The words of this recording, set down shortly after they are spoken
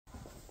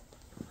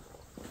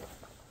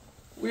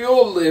We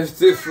all live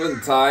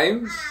different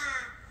times.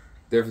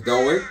 Different,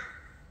 don't we?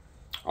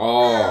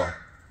 Oh,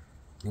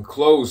 and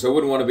clothes. I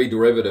wouldn't want to be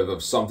derivative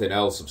of something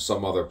else, of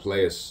some other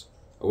place.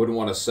 I wouldn't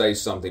want to say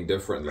something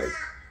differently.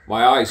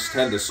 My eyes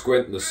tend to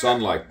squint in the sun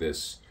like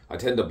this. I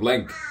tend to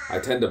blink. I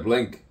tend to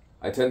blink.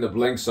 I tend to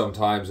blink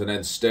sometimes and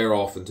then stare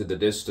off into the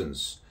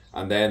distance.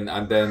 And then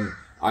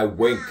I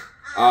wink.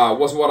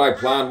 Wasn't what I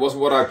planned,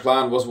 wasn't what I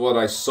planned, wasn't what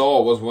I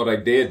saw, wasn't what I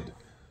did.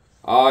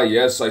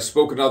 Yes, I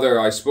spoke to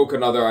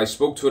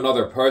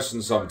another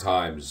person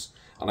sometimes.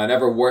 And I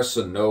never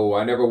worsen, no,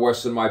 I never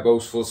worsen my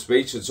boastful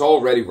speech. It's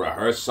already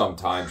rehearsed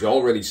sometimes. You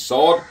already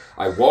saw it.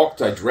 I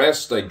walked, I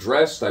dressed, I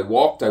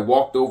walked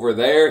over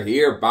there,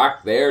 here,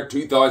 back there,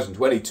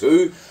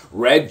 2022.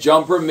 Red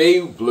jumper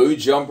me, blue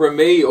jumper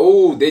me.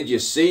 Oh, did you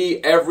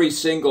see every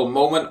single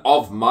moment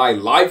of my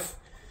life?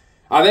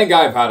 I think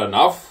I've had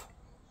enough.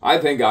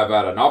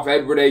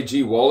 Edward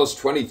A.G. Wallace,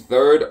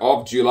 23rd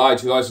of July,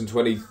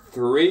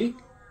 2023?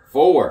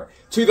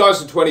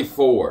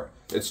 2024.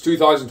 It's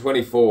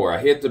 2024. I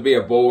hate to be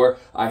a bore.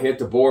 I hate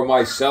to bore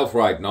myself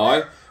right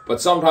now.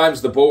 But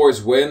sometimes the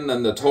boars win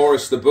and the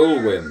Taurus the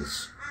bull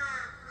wins.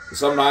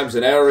 Sometimes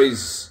an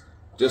Aries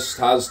just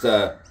has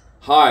to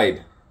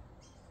hide